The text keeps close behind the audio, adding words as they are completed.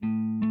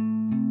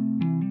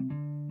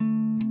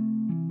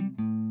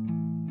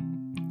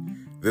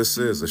This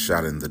is A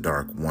Shot in the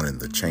Dark, One in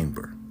the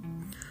Chamber.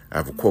 I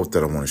have a quote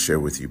that I want to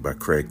share with you by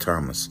Craig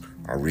Thomas.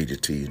 I'll read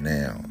it to you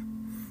now.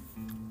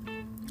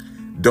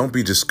 Don't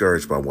be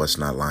discouraged by what's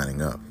not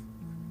lining up.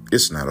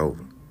 It's not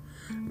over.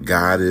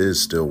 God is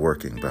still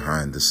working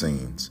behind the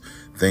scenes.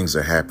 Things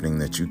are happening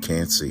that you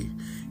can't see.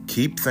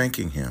 Keep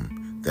thanking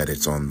Him that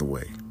it's on the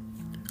way.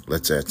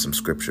 Let's add some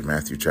scripture.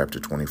 Matthew chapter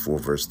 24,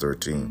 verse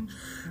 13.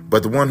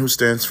 But the one who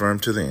stands firm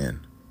to the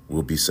end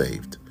will be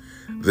saved.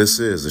 This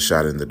is A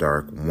Shot in the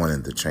Dark, One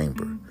in the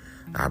Chamber.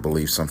 I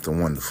believe something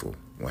wonderful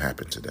will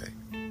happen today.